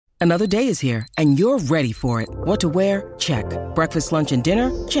Another day is here, and you're ready for it. What to wear? Check. Breakfast, lunch, and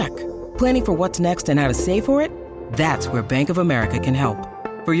dinner? Check. Planning for what's next and how to save for it? That's where Bank of America can help.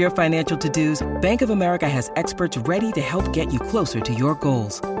 For your financial to-dos, Bank of America has experts ready to help get you closer to your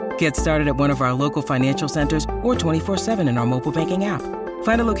goals. Get started at one of our local financial centers or 24/7 in our mobile banking app.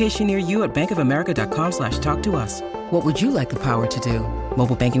 Find a location near you at bankofamerica.com/talktous. What would you like the power to do?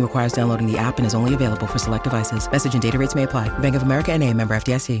 Mobile banking requires downloading the app and is only available for select devices. Message and data rates may apply. Bank of America N.A., member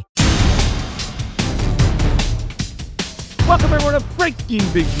FDIC. Welcome, everyone, to Breaking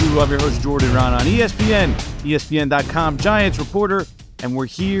Big Blue. I'm your host, Jordan Ron, on ESPN, ESPN.com, Giants reporter, and we're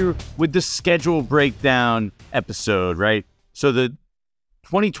here with the schedule breakdown episode, right? So the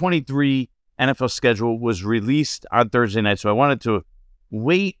 2023 NFL schedule was released on Thursday night, so I wanted to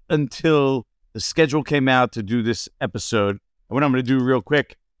wait until the schedule came out to do this episode. And what I'm going to do real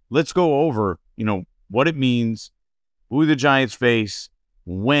quick, let's go over, what it means, who the Giants face,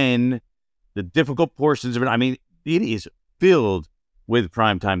 when, the difficult portions of it. I mean, it is filled with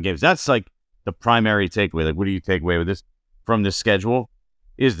primetime games. That's like the primary takeaway. Like, what do you take away with this from the schedule?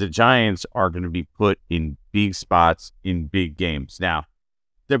 Is the Giants are going to be put in big spots in big games. Now,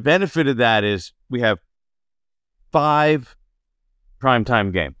 the benefit of that is we have 5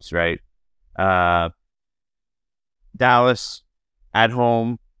 primetime games, right? Dallas at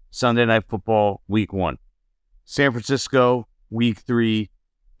home, Sunday Night Football, week 1. San Francisco, week 3,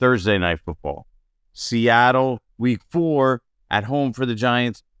 Thursday Night Football. Seattle, week 4, at home for the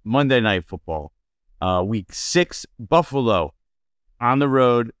Giants, Monday Night Football. Week 6, Buffalo, on the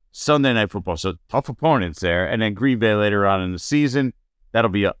road, Sunday Night Football. So tough opponents there. And then Green Bay later on in the season. That'll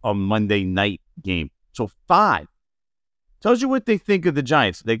be a Monday night game. So 5. Tells you what they think of the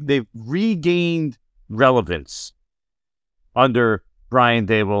Giants. They've regained relevance under Brian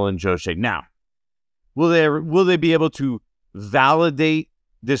Daboll and Joe Shea. Now, will they be able to validate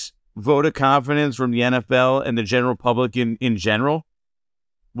this vote of confidence from the NFL and the general public in general?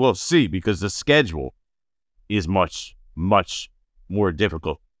 We'll see, because the schedule is much, much more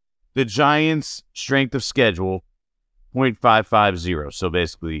difficult. The Giants' strength of schedule, 0.550. So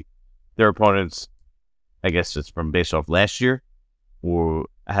basically, their opponents, I guess it's from based off last year, or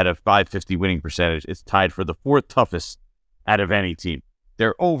had a 550 winning percentage. It's tied for the 4th toughest out of any team.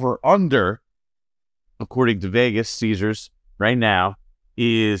 Their over-under, according to Vegas, Caesars, right now,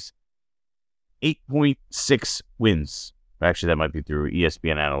 is 8.6 wins. Actually, that might be through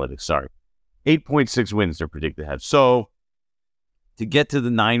ESPN Analytics. Sorry. 8.6 wins they're predicted to have. So, to get to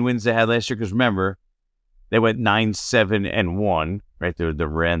the 9 wins they had last year, because remember, they went 9-7-1, right? They're the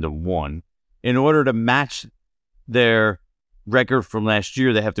random 1. In order to match their record from last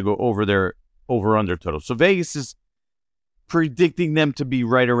year, they have to go over their over-under total. So, Vegas is predicting them to be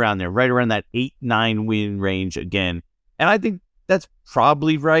right around there, right around that 8-9 win range again. And I think that's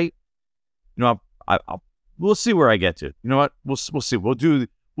probably right. We'll see where I get to. You know what? We'll see. We'll do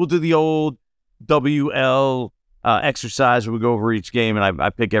the old WL exercise where we go over each game, and I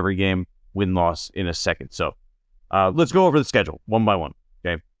pick every game win-loss in a second. So let's go over the schedule one by one.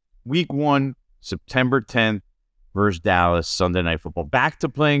 Okay, week 1, September 10th versus Dallas, Sunday Night Football. Back to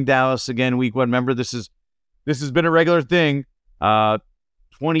playing Dallas again, week 1. Remember, this has been a regular thing.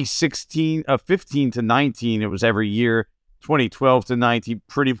 2016, 15 to 19, it was every year. 2012 to 19,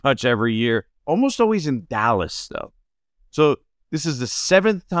 pretty much every year. Almost always in Dallas, though. So this is the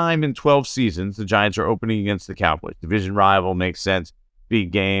 7th time in 12 seasons the Giants are opening against the Cowboys. Division rival, makes sense.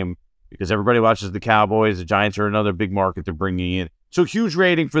 Big game because everybody watches the Cowboys. The Giants are another big market they're bringing in. So huge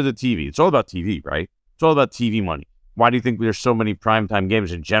rating for the TV. It's all about TV, right? It's all about TV money. Why do you think there's so many primetime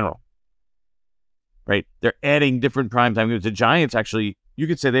games in general? Right? They're adding different primetime games. The Giants actually, you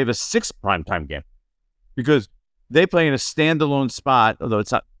could say they have a 6th primetime game because they play in a standalone spot, although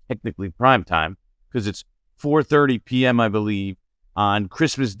it's not technically primetime because it's 4:30 p.m., I believe, on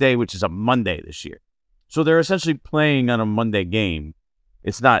Christmas Day, which is a Monday this year. So they're essentially playing on a Monday game.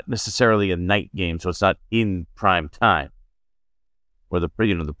 It's not necessarily a night game, so it's not in prime time. Or the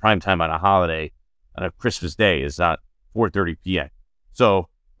prime time on a holiday on a Christmas Day is not 4:30 p.m. So,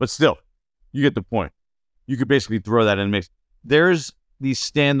 but still, you get the point. You could basically throw that in the mix. There's these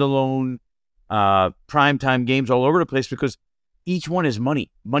standalone primetime games all over the place because each one is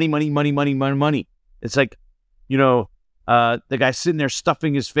money. Money. It's like, the guy sitting there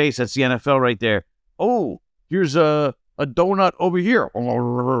stuffing his face. That's the NFL right there. Oh, here's a donut over here.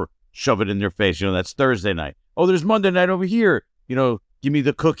 Shove it in their face. That's Thursday night. Oh, there's Monday night over here. Give me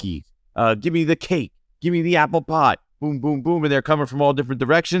the cookies. Give me the cake. Give me the apple pie. Boom, boom, boom. And they're coming from all different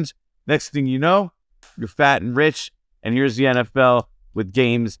directions. Next thing you know, you're fat and rich. And here's the NFL with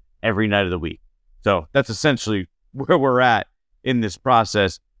games every night of the week. So that's essentially where we're at in this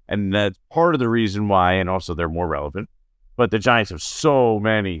process. And that's part of the reason why, and also they're more relevant. But the Giants have so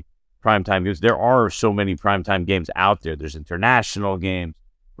many primetime games. There are so many primetime games out there. There's international games,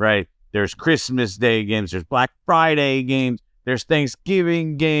 right? There's Christmas Day games. There's Black Friday games. There's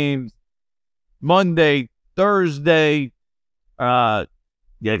Thanksgiving games. Monday, Thursday.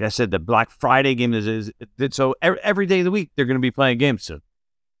 Like I said, the Black Friday game is so every day of the week they're going to be playing games soon.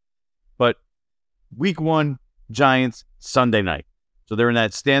 But week 1, Giants, Sunday night. So they're in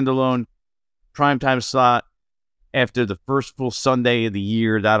that standalone primetime slot after the first full Sunday of the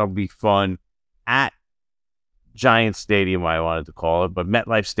year. That'll be fun at Giants Stadium, I wanted to call it, but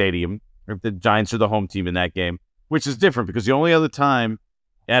MetLife Stadium. The Giants are the home team in that game, which is different because the only other time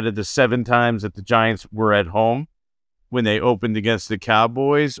out of the 7 times that the Giants were at home when they opened against the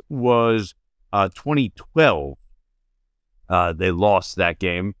Cowboys was 2012. They lost that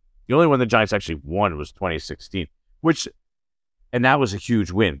game. The only one the Giants actually won was 2016, and that was a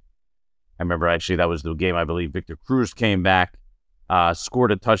huge win. I remember actually that was the game I believe Victor Cruz came back,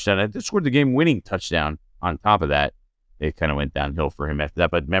 scored a touchdown. I scored the game-winning touchdown on top of that. It kind of went downhill for him after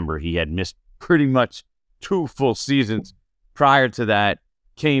that. But remember, he had missed pretty much 2 full seasons prior to that,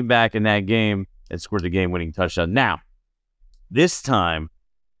 came back in that game and scored the game-winning touchdown. Now, this time,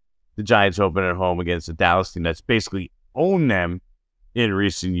 the Giants open at home against the Dallas team that's basically owned them in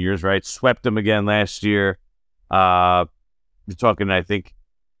recent years, right? Swept them again last year. You're talking, I think,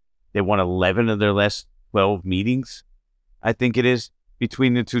 they won 11 of their last 12 meetings, I think it is,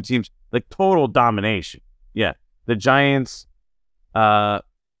 between the two teams. Like, total domination. Yeah. The Giants have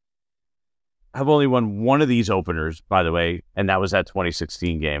only won one of these openers, by the way, and that was that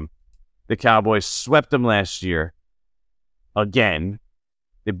 2016 game. The Cowboys swept them last year. Again,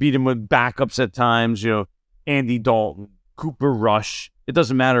 they beat them with backups at times, Andy Dalton, Cooper Rush. It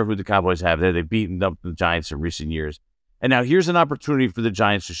doesn't matter who the Cowboys have there. They've beaten up the Giants in recent years. And now here's an opportunity for the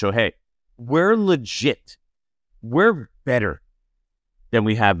Giants to show, hey, we're legit. We're better than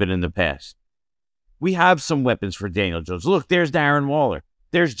we have been in the past. We have some weapons for Daniel Jones. Look, there's Darren Waller.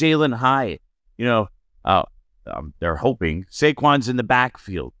 There's Jalen Hyatt. They're hoping. Saquon's in the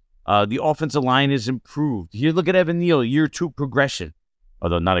backfield. The offensive line is improved. Here, look at Evan Neal, year 2 progression.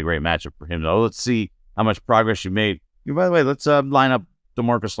 Although not a great matchup for him, though. Let's see how much progress you made. By the way, let's line up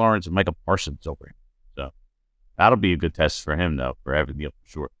DeMarcus Lawrence and Micah Parsons over him. So that'll be a good test for him, though, for Evan Neal, for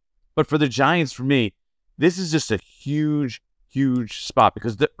sure. But for the Giants, for me, this is just a huge, huge spot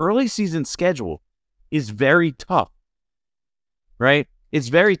because the early season schedule is very tough, right? It's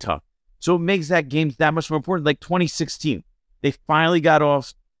very tough. So it makes that game that much more important. Like 2016, they finally got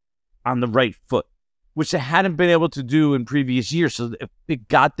off on the right foot, which they hadn't been able to do in previous years. So it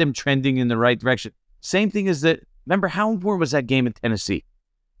got them trending in the right direction. Same thing as that. Remember how important was that game in Tennessee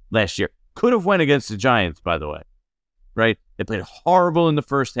last year? Could have went against the Giants, by the way, right? They played horrible in the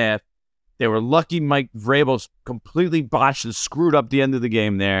first half. They were lucky Mike Vrabel completely botched and screwed up the end of the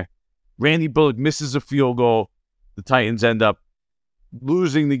game there. Randy Bullock misses a field goal. The Titans end up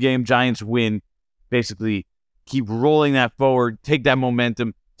losing the game. Giants win. Basically, keep rolling that forward, take that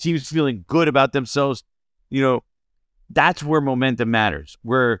momentum. Teams feeling good about themselves. That's where momentum matters.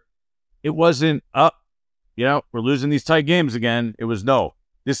 Where it wasn't, we're losing these tight games again. It was, no,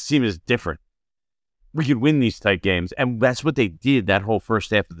 this team is different. We can win these tight games. And that's what they did that whole first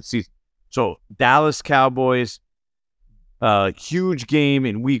half of the season. So, Dallas Cowboys, huge game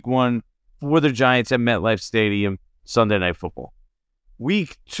in week 1 for the Giants at MetLife Stadium, Sunday Night Football.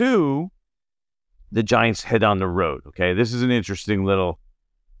 Week 2, the Giants head on the road, okay? This is an interesting little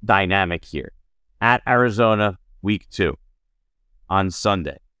dynamic here. At Arizona, week 2, on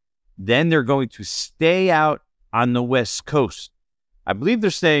Sunday. Then they're going to stay out on the West Coast. I believe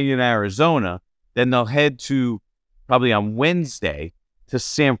they're staying in Arizona. Then they'll head to, probably on Wednesday, to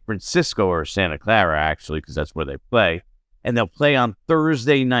San Francisco or Santa Clara, actually, because that's where they play. And they'll play on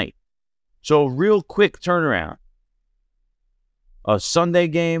Thursday night. So, real quick turnaround. A Sunday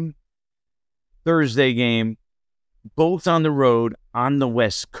game, Thursday game, both on the road on the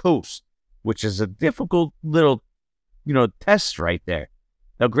West Coast, which is a difficult little, test right there.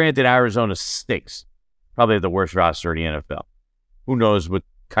 Now, granted, Arizona stinks. Probably the worst roster in the NFL. Who knows what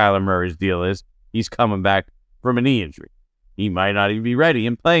Kyler Murray's deal is? He's coming back from a knee injury. He might not even be ready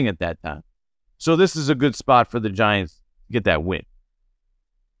and playing at that time. So this is a good spot for the Giants to get that win.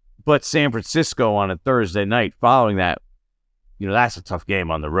 But San Francisco on a Thursday night following that, that's a tough game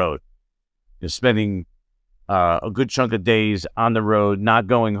on the road. You're spending a good chunk of days on the road, not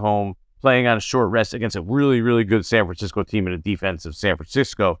going home, playing on a short rest against a really, really good San Francisco team and a defense of San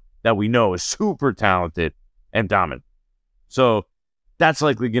Francisco that we know is super talented and dominant. So that's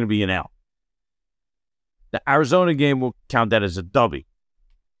likely going to be an L. The Arizona game will count that as a W.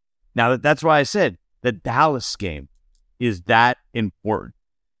 Now, that's why I said the Dallas game is that important,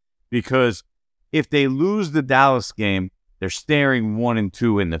 because if they lose the Dallas game, they're staring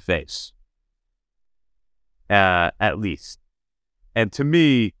 1-2 in the face, at least. And to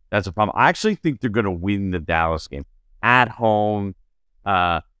me, that's a problem. I actually think they're going to win the Dallas game at home.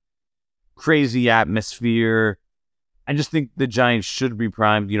 Crazy atmosphere. I just think the Giants should be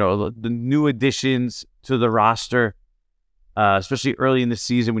primed. The new additions to the roster, especially early in the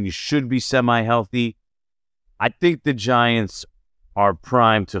season when you should be semi-healthy. I think the Giants are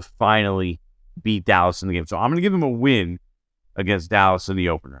primed to finally beat Dallas in the game. So I'm going to give them a win against Dallas in the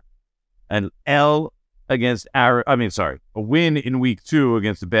opener. An a win in week 2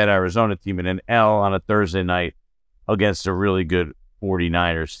 against a bad Arizona team, and an L on a Thursday night against a really good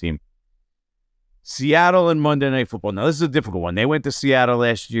 49ers team. Seattle and Monday Night Football. Now, this is a difficult one. They went to Seattle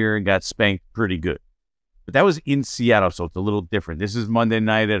last year and got spanked pretty good. But that was in Seattle, so it's a little different. This is Monday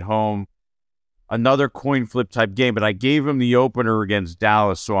night at home. Another coin flip type game, but I gave him the opener against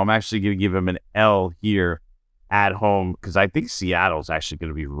Dallas, so I'm actually going to give him an L here at home because I think Seattle's actually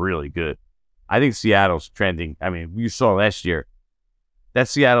going to be really good. I think Seattle's trending. I mean, you saw last year, that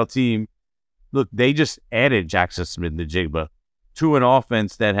Seattle team, look, they just added Jackson Smith-Njigba to an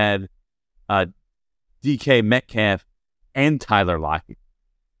offense that had DK Metcalf and Tyler Lockett.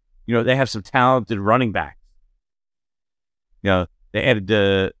 They have some talented running backs. They added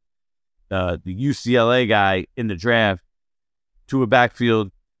the UCLA guy in the draft to a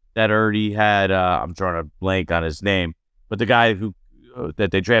backfield that already had, I'm drawing a blank on his name, but the guy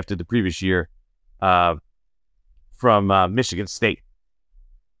that they drafted the previous year from Michigan State.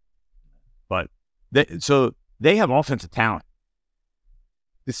 But they have offensive talent.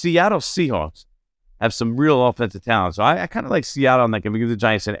 The Seattle Seahawks have some real offensive talent. So I kind of like Seattle on that game. We give the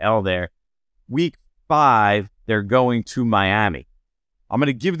Giants an L there. Week 5, they're going to Miami. I'm going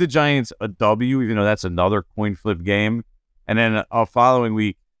to give the Giants a W, even though that's another coin flip game. And then a following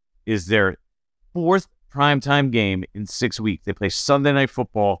week is their 4th primetime game in 6 weeks. They play Sunday Night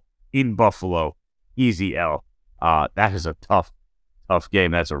Football in Buffalo. Easy L. That is a tough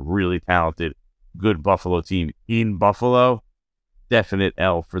game. That's a really talented, good Buffalo team in Buffalo. Definite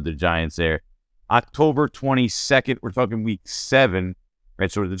L for the Giants there. October 22nd, we're talking week 7,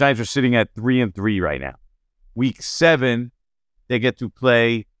 right? So the Giants are sitting at 3-3 right now. Week 7, they get to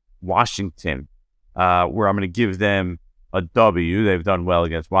play Washington, where I'm going to give them a W. They've done well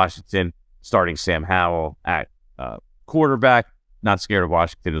against Washington, starting Sam Howell at quarterback. Not scared of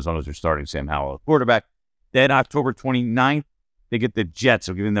Washington as long as they're starting Sam Howell at quarterback. Then October 29th, they get the Jets.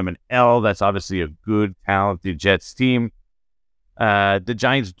 So giving them an L. That's obviously a good, talented Jets team. The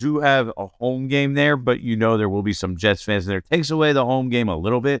Giants do have a home game there, but there will be some Jets fans there. It takes away the home game a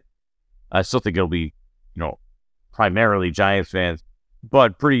little bit. I still think it'll be, primarily Giants fans,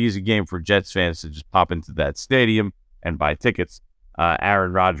 but pretty easy game for Jets fans to just pop into that stadium and buy tickets.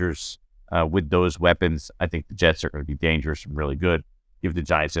 Aaron Rodgers with those weapons, I think the Jets are going to be dangerous and really good. Give the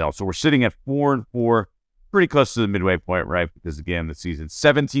Giants an L. So we're sitting at 4-4, pretty close to the midway point, right? Because again, the season's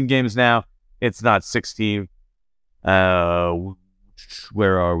 17 games now. It's not 16.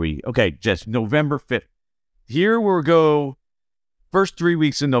 Where are we? Okay, just November 5th. Here we'll go first 3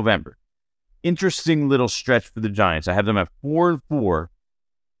 weeks in November. Interesting little stretch for the Giants. I have them at 4-4.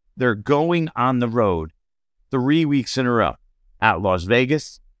 They're going on the road 3 weeks in a row. At Las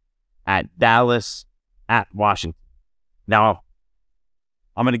Vegas, at Dallas, at Washington. Now,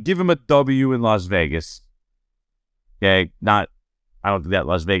 I'm going to give them a W in Las Vegas. Okay, I don't think that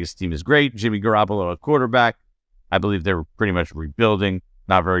Las Vegas team is great. Jimmy Garoppolo, a quarterback. I believe they're pretty much rebuilding.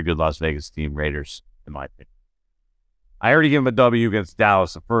 Not very good Las Vegas team, Raiders, in my opinion. I already gave them a W against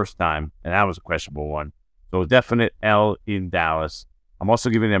Dallas the first time, and that was a questionable one. So a definite L in Dallas. I'm also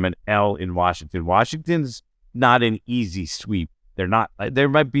giving them an L in Washington. Washington's not an easy sweep. They're not. They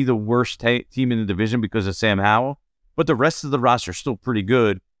might be the worst team in the division because of Sam Howell, but the rest of the roster is still pretty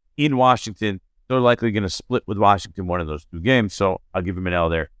good in Washington. They're likely going to split with Washington one of those 2 games, so I'll give them an L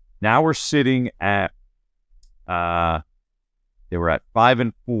there. Now we're sitting at they were at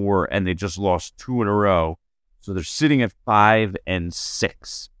 5-4, and they just lost 2 in a row. So they're sitting at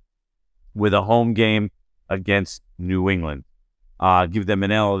 5-6 with a home game against New England. Give them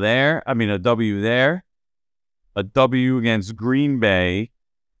an L there. A W there. A W against Green Bay.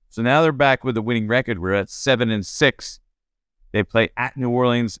 So now they're back with a winning record. We're at 7-6. They play at New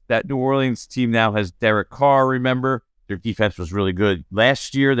Orleans. That New Orleans team now has Derek Carr, remember? Their defense was really good.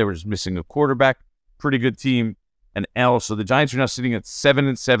 Last year, they were just missing a quarterback. Pretty good team. An L. So the Giants are now sitting at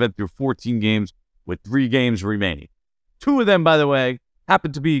 7-7 through 14 games with 3 games remaining. 2 of them, by the way,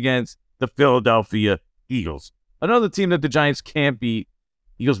 happen to be against the Philadelphia Eagles. Another team that the Giants can't beat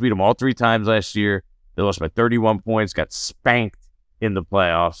Eagles beat them all 3 times last year. They lost by 31 points, got spanked in the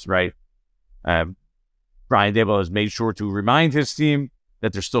playoffs, right? Brian Daboll has made sure to remind his team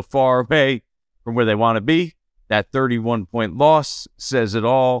that they're still far away from where they want to be. That 31-point loss says it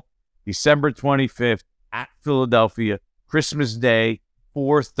all. December 25th at Philadelphia, Christmas Day,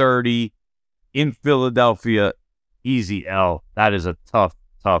 4:30 in Philadelphia. Easy L. That is a tough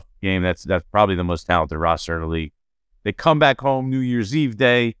game. That's probably the most talented roster in the league. They come back home New Year's Eve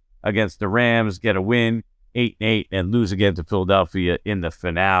day against the Rams, get a win, 8-8, and lose again to Philadelphia in the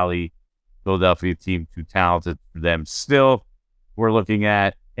finale. Philadelphia team too talented for them. Still, we're looking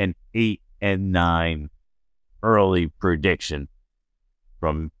at an 8-9 early prediction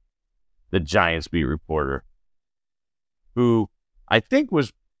from the Giants beat reporter, who I think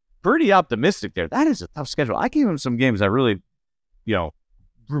was pretty optimistic there. That is a tough schedule. I gave him some games I really, were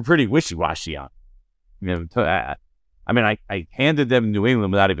pretty wishy-washy on. I handed them New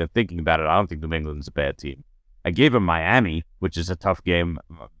England without even thinking about it. I don't think New England's a bad team. I gave him Miami, which is a tough game.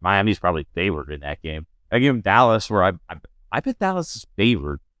 Miami's probably favored in that game. I gave him Dallas, where I bet Dallas is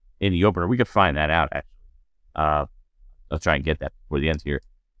favored in the opener. We could find that out, actually. I'll try and get that before the end here.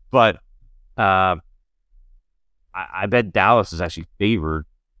 But I bet Dallas is actually favored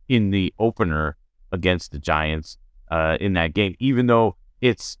in the opener against the Giants in that game, even though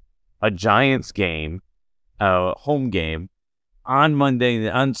it's a Giants game, home game,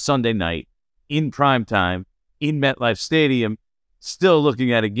 on Sunday night, in prime time, in MetLife Stadium. Still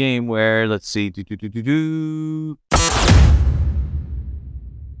looking at a game where, let's see,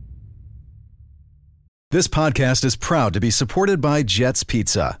 This podcast is proud to be supported by Jets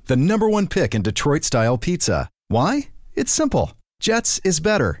Pizza, the #1 pick in Detroit-style pizza. Why? It's simple. Jets is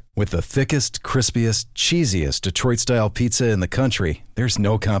better. With the thickest, crispiest, cheesiest Detroit-style pizza in the country, there's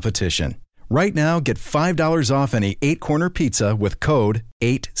no competition. Right now, get $5 off any 8-corner pizza with code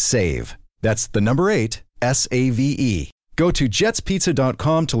 8SAVE. That's the number 8, SAVE. Go to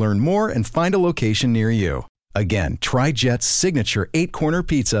jetspizza.com to learn more and find a location near you. Again, try Jet's signature 8-corner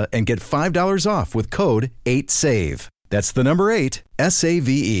pizza and get $5 off with code 8SAVE. That's the number 8,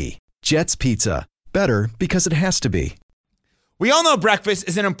 SAVE. Jet's Pizza. Better because it has to be. We all know breakfast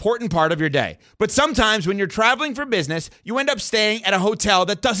is an important part of your day, but sometimes when you're traveling for business, you end up staying at a hotel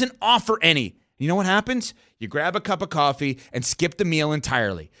that doesn't offer any. You know what happens? You grab a cup of coffee and skip the meal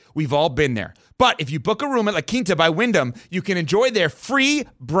entirely. We've all been there. But if you book a room at La Quinta by Wyndham, you can enjoy their free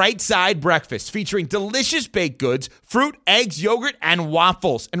Bright Side breakfast featuring delicious baked goods, fruit, eggs, yogurt, and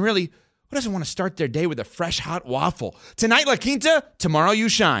waffles. And really, who doesn't want to start their day with a fresh hot waffle? Tonight, La Quinta, tomorrow you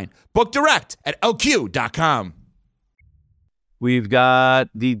shine. Book direct at lq.com. We've got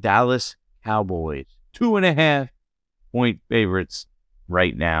the Dallas Cowboys, 2.5-point favorites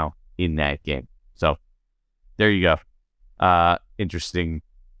right now in that game. So there you go. Interesting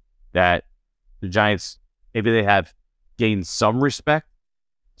that the Giants, maybe they have gained some respect,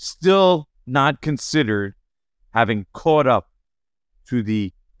 still not considered having caught up to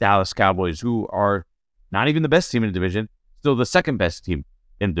the Dallas Cowboys, who are not even the best team in the division, still the second best team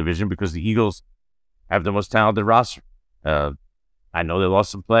in the division because the Eagles have the most talented roster. I know they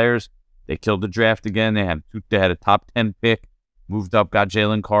lost some players. They killed the draft again. They had a top 10 pick, moved up, got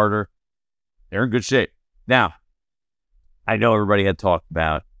Jalen Carter. They're in good shape. Now, I know everybody had talked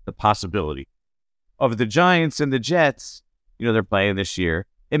about the possibility of the Giants and the Jets. They're playing this year.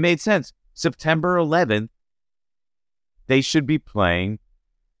 It made sense. September 11th, they should be playing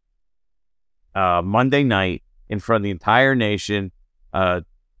Monday night in front of the entire nation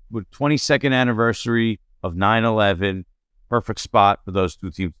with 22nd anniversary of 9/11. Perfect spot for those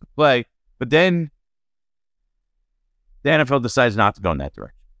two teams to play. But then the NFL decides not to go in that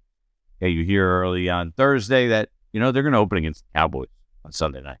direction. Okay, you hear early on Thursday that, they're going to open against the Cowboys on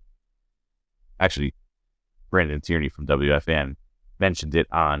Sunday night. Actually, Brandon Tierney from WFN mentioned it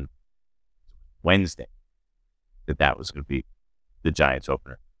on Wednesday that was going to be the Giants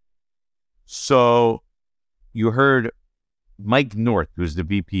opener. So you heard Mike North, who's the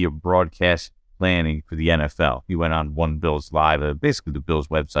VP of broadcast planning for the NFL. He went on One Bills Live, basically the Bills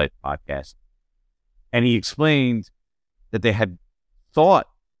website podcast. And he explained that they had thought,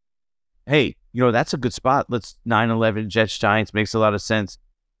 hey, that's a good spot. Let's 9/11 Jets Giants makes a lot of sense.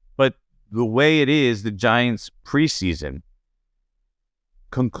 But the way it is, the Giants preseason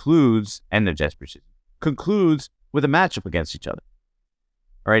concludes, and the Jets preseason concludes with a matchup against each other.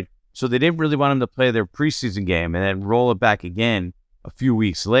 All right. So they didn't really want them to play their preseason game and then roll it back again a few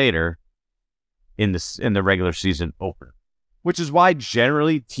weeks later in the regular season opener, which is why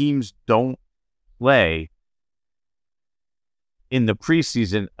generally teams don't play in the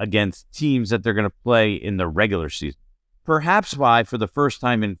preseason against teams that they're going to play in the regular season. perhaps why, for the first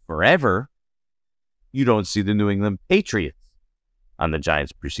time in forever, you don't see the New England Patriots on the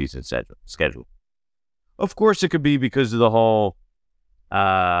Giants' preseason schedule. Of course, it could be because of the whole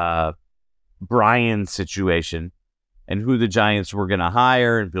Brian situation and who the Giants were going to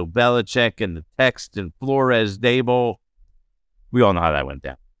hire, and Bill Belichick and the text and Flores, Dable. We all know how that went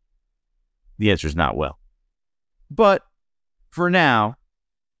down. The answer is not well. But for now,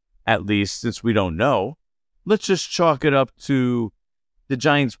 at least, since we don't know, let's just chalk it up to the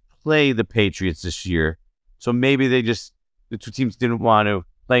Giants play the Patriots this year. So maybe the two teams didn't want to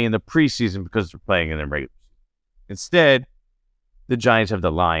play in the preseason because they're playing in the regular season. Instead, the Giants have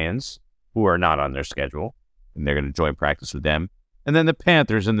the Lions, who are not on their schedule, and they're going to join practice with them. And then the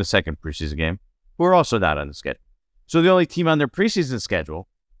Panthers in the second preseason game, who are also not on the schedule. So the only team on their preseason schedule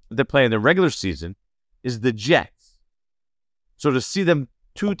that they play in the regular season is the Jets. So to see them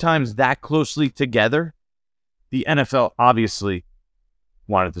 2 times that closely together, the NFL obviously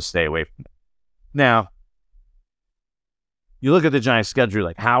wanted to stay away from it. Now, you look at the Giants' schedule,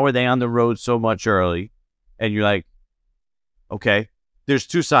 like, how are they on the road so much early? And you're like, okay, there's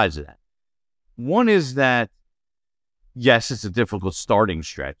 2 sides of that. One is that, yes, it's a difficult starting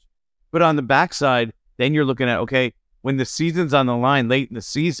stretch. But on the backside, then you're looking at, okay, when the season's on the line late in the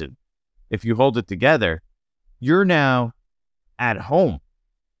season, if you hold it together, you're now at home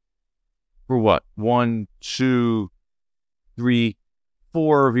for what? 1, 2, 3,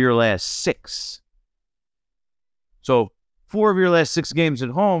 4 of your last 6. So 4 of your last 6 games at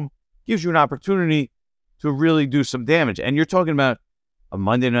home gives you an opportunity to really do some damage. And you're talking about a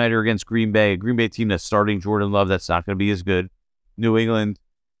Monday nighter against Green Bay, a Green Bay team that's starting Jordan Love, that's not going to be as good. New England,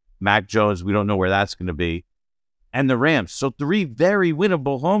 Mac Jones, we don't know where that's going to be. And the Rams. So 3 very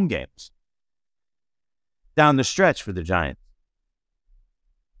winnable home games down the stretch for the Giants.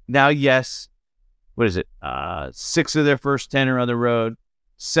 Now, yes, what is it? 6 of their first 10 are on the road.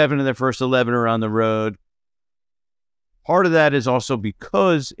 7 of their first 11 are on the road. Part of that is also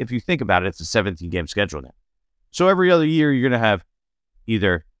because, if you think about it, it's a 17-game schedule now. So every other year, you're going to have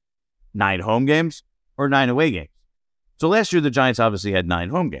either 9 home games or 9 away games. So last year, the Giants obviously had 9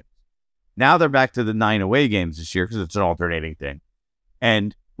 home games. Now they're back to the 9 away games this year because it's an alternating thing.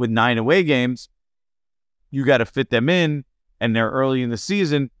 And with 9 away games, you got to fit them in, and they're early in the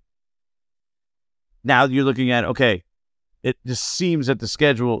season. Now you're looking at, okay, it just seems that the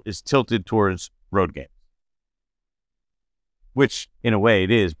schedule is tilted towards road games, which in a way it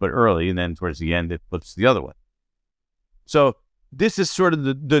is, but early, and then towards the end, it flips the other way. So this is sort of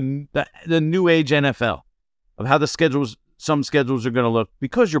the new age NFL of how some schedules are going to look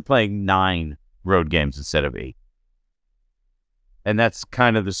because you're playing 9 road games instead of 8. And that's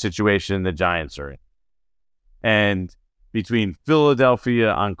kind of the situation the Giants are in. And between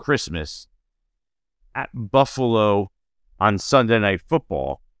Philadelphia on Christmas, at Buffalo on Sunday Night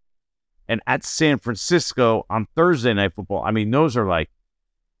Football, and at San Francisco on Thursday Night Football, I mean, those are like,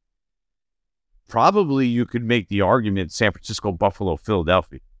 probably you could make the argument San Francisco, Buffalo,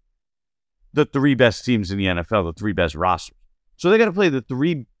 Philadelphia. The 3 best teams in the NFL, the 3 best rosters. So they got to play the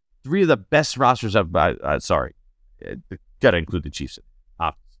three of the best rosters of, got to include the Chiefs in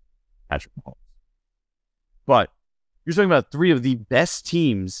Patrick Mahomes. But you're talking about 3 of the best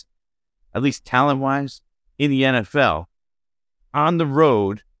teams, at least talent-wise, in the NFL, on the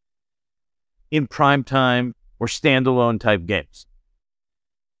road in primetime or standalone type games.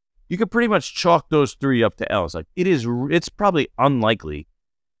 You could pretty much chalk those 3 up to L's. Like, it's probably unlikely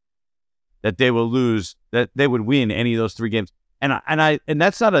that they will lose, that they would win any of those 3 games. And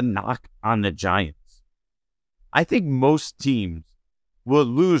that's not a knock on the Giants. I think most teams will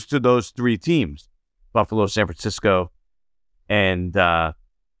lose to those 3 teams: Buffalo, San Francisco, and the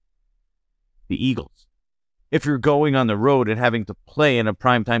Eagles. If you're going on the road and having to play in a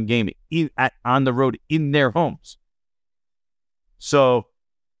primetime game on the road in their homes. So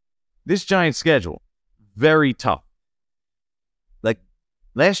this Giants schedule, very tough. Like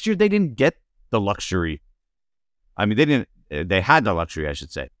last year, they didn't get the luxury. I mean, they had the luxury, I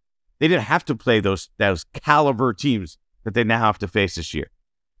should say. They didn't have to play those caliber teams that they now have to face this year.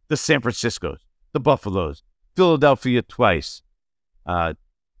 The San Franciscos, the Buffaloes, Philadelphia twice,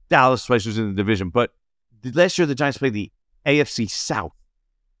 Dallas twice was in the division. But last year, the Giants played the AFC South,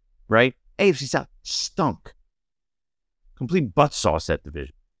 right? AFC South stunk. Complete butt sauce, that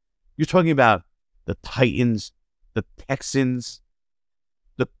division. You're talking about the Titans, the Texans,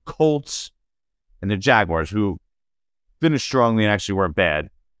 the Colts, and the Jaguars, who finished strongly and actually weren't bad.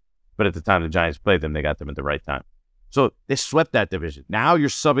 But at the time the Giants played them, they got them at the right time. So they swept that division. Now you're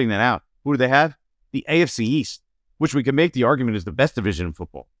subbing that out. Who do they have? The AFC East, which we can make the argument is the best division in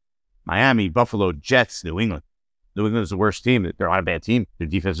football. Miami, Buffalo, Jets, New England. New England's the worst team. They're not a bad team. Their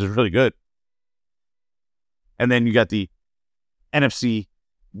defense is really good. And then you got the NFC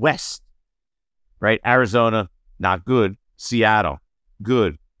West, right? Arizona, not good. Seattle,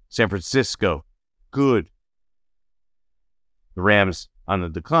 good. San Francisco, good. The Rams on the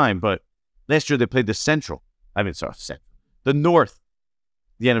decline, but last year they played the Central. The North,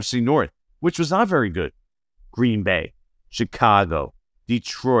 the NFC North, which was not very good. Green Bay, Chicago,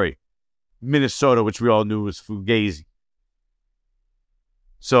 Detroit, Minnesota, which we all knew was fugazi.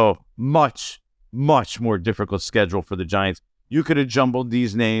 So much more difficult schedule for the Giants. You could have jumbled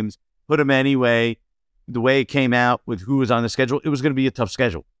these names, put them anyway. The way it came out with who was on the schedule, it was going to be a tough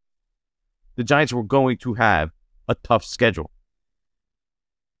schedule. The Giants were going to have a tough schedule.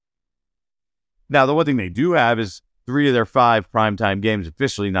 Now, the one thing they do have is 3 of their 5 primetime games,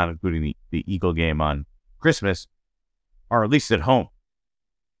 officially not including the Eagle game on Christmas, are at least at home.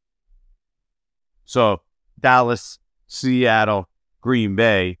 So Dallas, Seattle, Green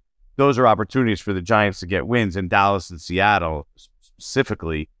Bay, those are opportunities for the Giants to get wins, and Dallas and Seattle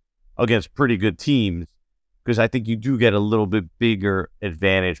specifically against pretty good teams, because I think you do get a little bit bigger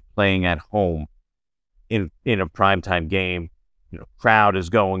advantage playing at home in a primetime game. Crowd is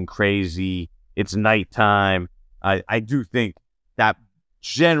going crazy. It's nighttime. I do think that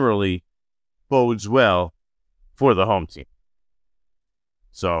generally bodes well for the home team.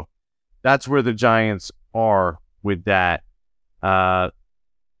 So that's where the Giants are with that.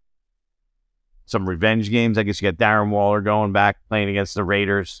 Some revenge games. I guess you got Darren Waller going back, playing against the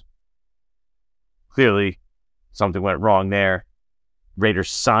Raiders. Clearly, something went wrong there. A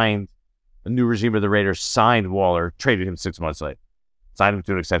new regime of the Raiders signed Waller, traded him 6 months later. Signed him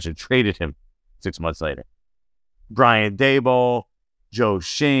to an extension, traded him 6 months later. Brian Daboll, Joe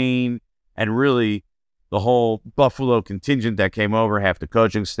Shane, and really the whole Buffalo contingent that came over, half the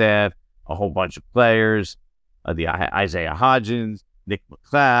coaching staff, a whole bunch of players, the Isaiah Hodgins, Nick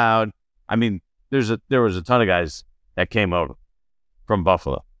McLeod. I mean, there was a ton of guys that came over from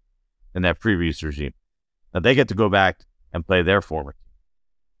Buffalo in that previous regime. Now they get to go back and play their former team.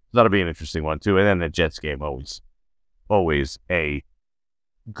 That'll be an interesting one too. And then the Jets game, always a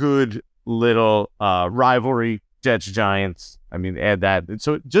good little rivalry. Jets Giants. I mean, add that.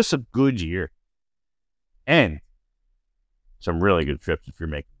 So just a good year, and some really good trips if you're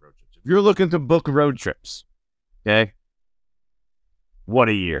making road trips. If you're looking to book road trips, okay, what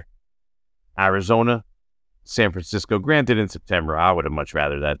a year. Arizona, San Francisco, granted in September. I would have much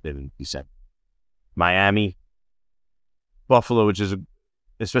rather that than in December. Miami, Buffalo, which is,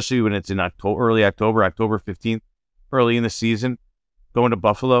 especially when it's in early October, October 15th, early in the season, going to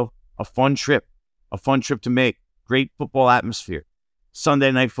Buffalo, a fun trip to make. Great football atmosphere.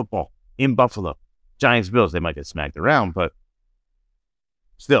 Sunday night football in Buffalo. Giants, Bills, they might get smacked around, but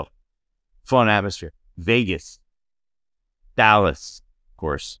still, fun atmosphere. Vegas, Dallas, of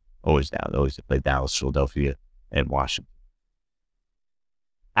course, always they play Dallas, Philadelphia, and Washington.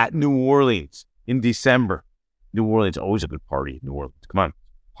 At New Orleans in December. New Orleans, always a good party. New Orleans, come on,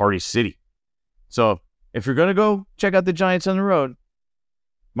 party city. So if you're going to go check out the Giants on the road,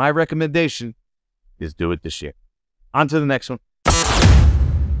 my recommendation is do it this year. On to the next one.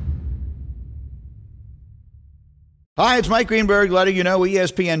 Hi, it's Mike Greenberg letting you know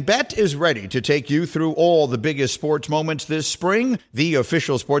ESPN Bet is ready to take you through all the biggest sports moments this spring. The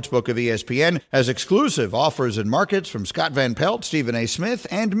official sportsbook of ESPN has exclusive offers and markets from Scott Van Pelt, Stephen A. Smith,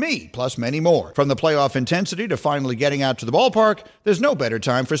 and me, plus many more. From the playoff intensity to finally getting out to the ballpark, there's no better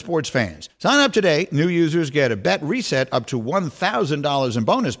time for sports fans. Sign up today. New users get a bet reset up to $1,000 in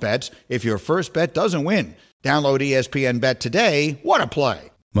bonus bets if your first bet doesn't win. Download ESPN Bet today. What a play.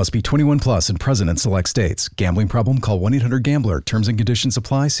 Must be 21 plus and present in select states. Gambling problem? Call 1-800-GAMBLER. Terms and conditions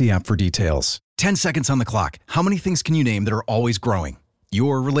apply. See app for details. 10 seconds on the clock. How many things can you name that are always growing?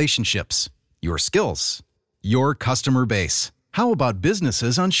 Your relationships, your skills, your customer base. How about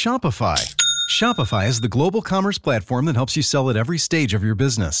businesses on Shopify? Shopify is the global commerce platform that helps you sell at every stage of your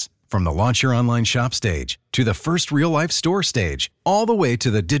business. From the launch your online shop stage to the first real-life store stage, all the way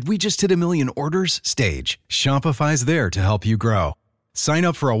to the did we just hit a million orders stage. Shopify's there to help you grow. Sign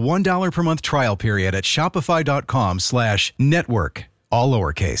up for a $1 per month trial period at shopify.com/network, all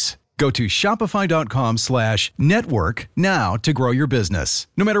lowercase. Go to shopify.com/network now to grow your business,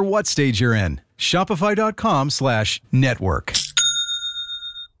 no matter what stage you're in. Shopify.com/network.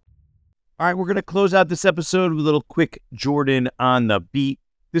 All right, we're going to close out this episode with a little quick Jordan on the beat.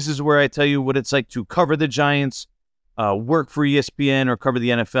 This is where I tell you what it's like to cover the Giants, work for ESPN, or cover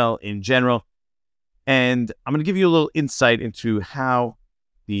the NFL in general. And I'm going to give you a little insight into how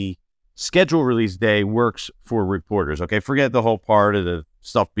the schedule release day works for reporters. Okay, forget the whole part of the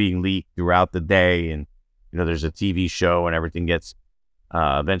stuff being leaked throughout the day and there's a TV show and everything gets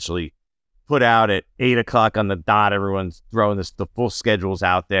eventually put out at 8 o'clock on the dot. Everyone's throwing the full schedules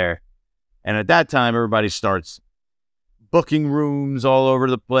out there. And at that time, everybody starts booking rooms all over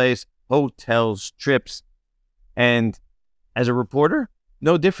the place, hotels, trips. And as a reporter,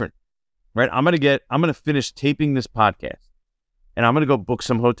 no different, right? I'm going to finish taping this podcast and I'm going to go book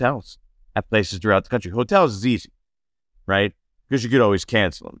some hotels at places throughout the country. Hotels is easy, right? Because you could always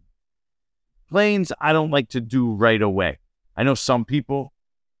cancel them. Planes, I don't like to do right away. I know some people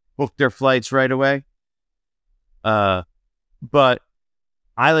book their flights right away. But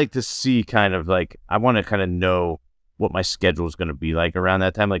I like to see I want to kind of know what my schedule is going to be like around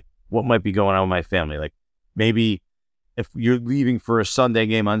that time. Like what might be going on with my family. Like maybe if you're leaving for a Sunday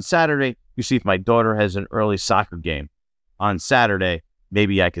game on Saturday, you see if my daughter has an early soccer game on Saturday,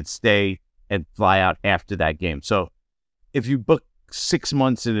 maybe I could stay and fly out after that game. So if you book 6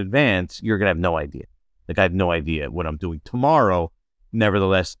 months in advance, you're going to have no idea. Like I have no idea what I'm doing tomorrow,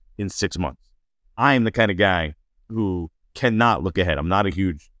 nevertheless, in 6 months. I'm the kind of guy who cannot look ahead. I'm not a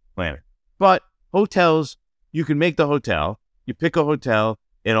huge planner. But hotels, you can make the hotel. You pick a hotel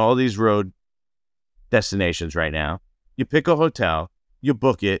in all these road destinations right now. You pick a hotel, you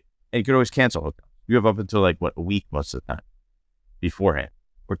book it, and you can always cancel a hotel. You have up until a week most of the time beforehand.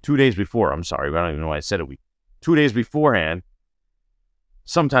 Or 2 days before. I'm sorry, I don't even know why I said a week. 2 days beforehand,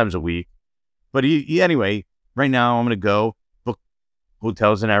 sometimes a week. But anyway, right now I'm going to go book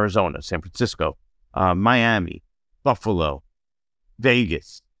hotels in Arizona, San Francisco, Miami, Buffalo,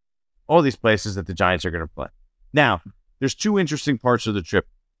 Vegas, all these places that the Giants are going to play. Now, there's two interesting parts of the trip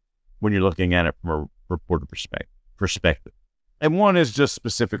when you're looking at it from a reporter perspective. And one is just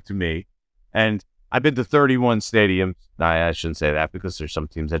specific to me. And I've been to 31 stadiums. I shouldn't say that because there's some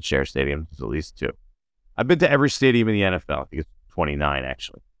teams that share stadiums, at least two. I've been to every stadium in the NFL. I think it's 29,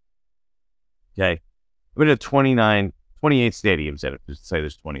 actually. Okay. I've been to 28 stadiums, and just say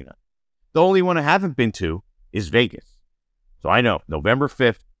there's 29. The only one I haven't been to is Vegas. So I know November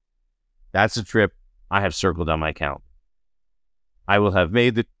 5th, that's a trip I have circled on my calendar. I will have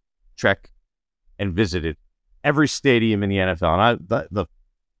made the trek and visited every stadium in the NFL.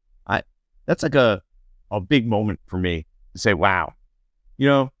 And that's like a big moment for me to say, wow,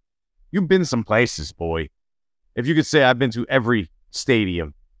 you've been some places, boy. If you could say I've been to every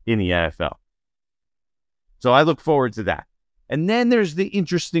stadium in the NFL. So I look forward to that. And then there's the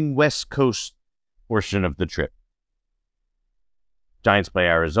interesting West Coast portion of the trip. Giants play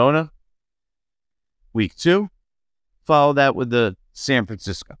Arizona, week 2. Follow that with the San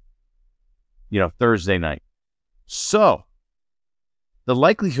Francisco, Thursday night. So the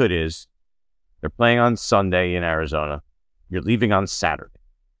likelihood is they're playing on Sunday in Arizona. You're leaving on Saturday.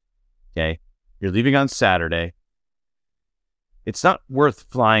 Okay? You're leaving on Saturday. It's not worth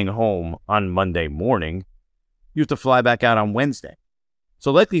flying home on Monday morning. You have to fly back out on Wednesday.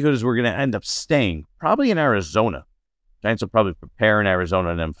 So likelihood is we're going to end up staying probably in Arizona. Giants will probably prepare in Arizona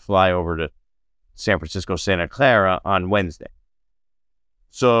and then fly over to San Francisco, Santa Clara on Wednesday.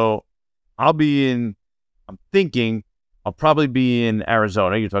 So I'm thinking I'll probably be in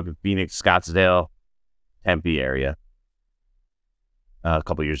Arizona. You're talking Phoenix, Scottsdale, Tempe area. A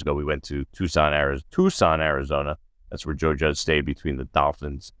couple of years ago, we went to Tucson, Arizona. That's where Joe Judge stayed between the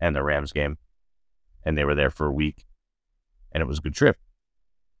Dolphins and the Rams game. And they were there for a week. And it was a good trip.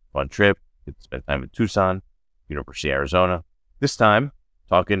 Fun trip. Get to spend time in Tucson, University of Arizona. This time,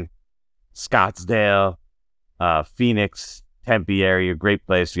 talking Scottsdale, Phoenix, Tempe area. Great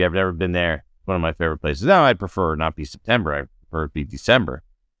place. If you have never been there, one of my favorite places. Now, I'd prefer it not be September. I prefer it be December.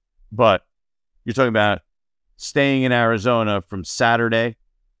 But you're talking about staying in Arizona from Saturday,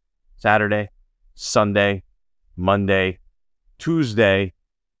 Sunday, Monday, Tuesday,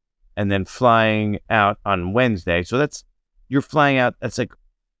 and then flying out on Wednesday. So you're flying out, that's like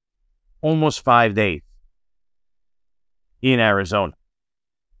almost 5 days in Arizona.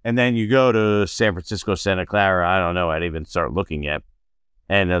 And then you go to San Francisco, Santa Clara. I don't know. I'd even start looking at.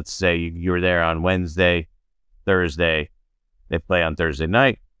 And let's say you were there on Wednesday, Thursday. They play on Thursday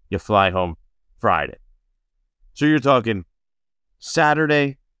night. You fly home Friday. So you're talking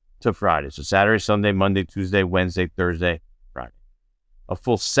Saturday to Friday. So Saturday, Sunday, Monday, Tuesday, Wednesday, Thursday, Friday. A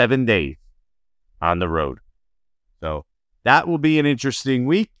full 7 days on the road. So that will be an interesting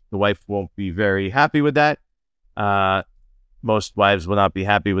week. The wife won't be very happy with that. Most wives will not be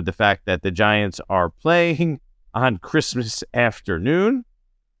happy with the fact that the Giants are playing on Christmas afternoon.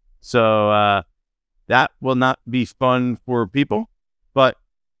 So that will not be fun for people. But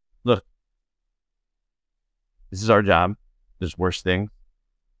look, this is our job. There's worse things.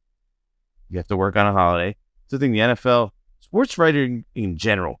 You have to work on a holiday. It's the thing, the NFL, sports writing in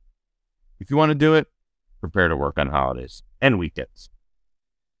general. If you want to do it, prepare to work on holidays and weekends.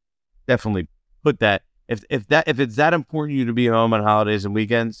 Definitely put that. If it's that important to you to be home on holidays and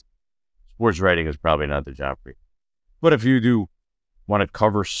weekends, sports writing is probably not the job for you. But if you do want to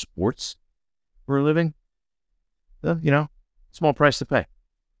cover sports for a living, small price to pay.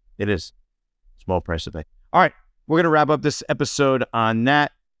 It is small price to pay. All right, we're going to wrap up this episode on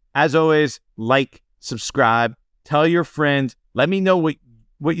that. As always, like, subscribe, tell your friends. Let me know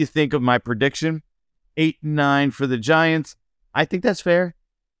what you think of my prediction. 8-9 for the Giants. I think that's fair.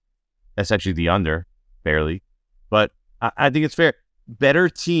 That's actually the under, barely. But I think it's fair. Better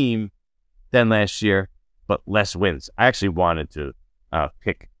team than last year, but less wins. I actually wanted to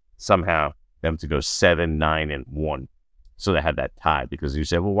pick somehow them to go 7-9-1. So they had that tie, because you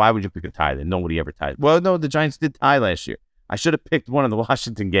said, well, why would you pick a tie? Then nobody ever tied. Well, no, the Giants did tie last year. I should have picked one of the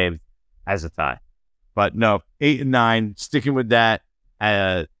Washington games as a tie. But no, 8-9, sticking with that.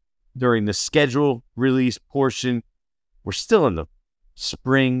 During the schedule release portion, we're still in the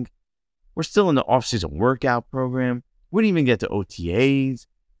spring. We're still in the off-season workout program. We didn't even get to OTAs.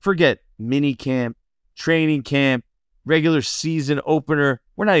 Forget mini camp, training camp, regular season opener.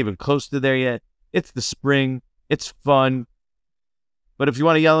 We're not even close to there yet. It's the spring. It's fun. But if you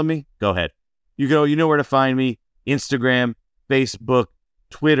want to yell at me, go ahead. You know where to find me. Instagram, Facebook,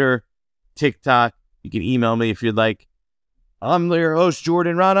 Twitter, TikTok. You can email me if you'd like. I'm your host,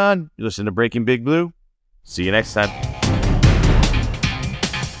 Jordan Raanan. You listen to Breaking Big Blue. See you next time.